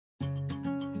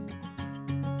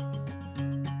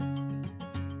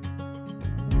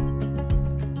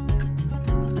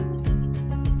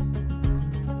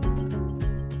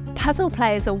Puzzle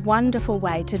play is a wonderful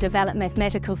way to develop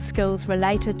mathematical skills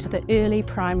related to the early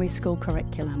primary school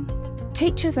curriculum.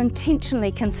 Teachers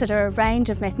intentionally consider a range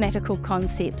of mathematical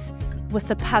concepts with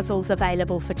the puzzles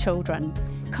available for children.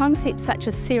 Concepts such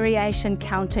as seriation,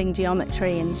 counting,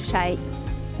 geometry and shape,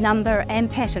 number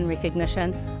and pattern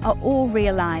recognition are all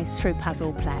realised through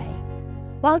puzzle play.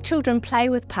 While children play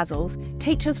with puzzles,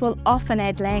 teachers will often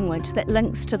add language that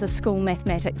links to the school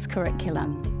mathematics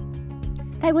curriculum.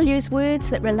 They will use words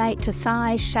that relate to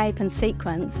size, shape and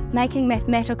sequence, making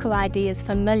mathematical ideas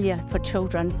familiar for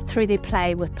children through their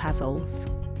play with puzzles.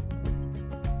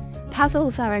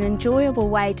 Puzzles are an enjoyable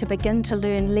way to begin to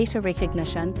learn letter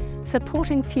recognition,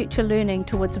 supporting future learning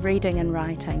towards reading and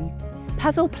writing.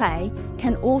 Puzzle play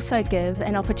can also give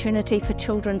an opportunity for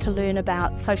children to learn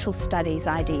about social studies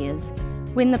ideas,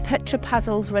 when the picture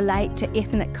puzzles relate to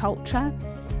ethnic culture,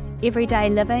 everyday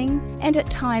living and at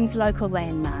times local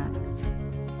landmarks.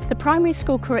 The primary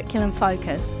school curriculum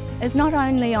focus is not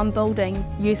only on building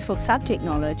useful subject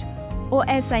knowledge, or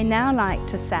as they now like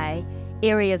to say,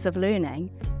 areas of learning,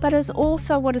 but is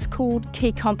also what is called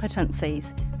key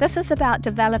competencies. This is about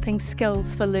developing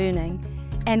skills for learning,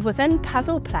 and within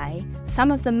puzzle play,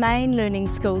 some of the main learning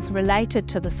skills related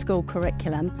to the school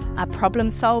curriculum are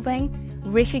problem solving,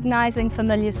 recognising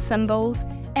familiar symbols,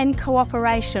 and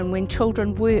cooperation when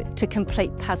children work to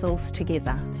complete puzzles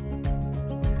together.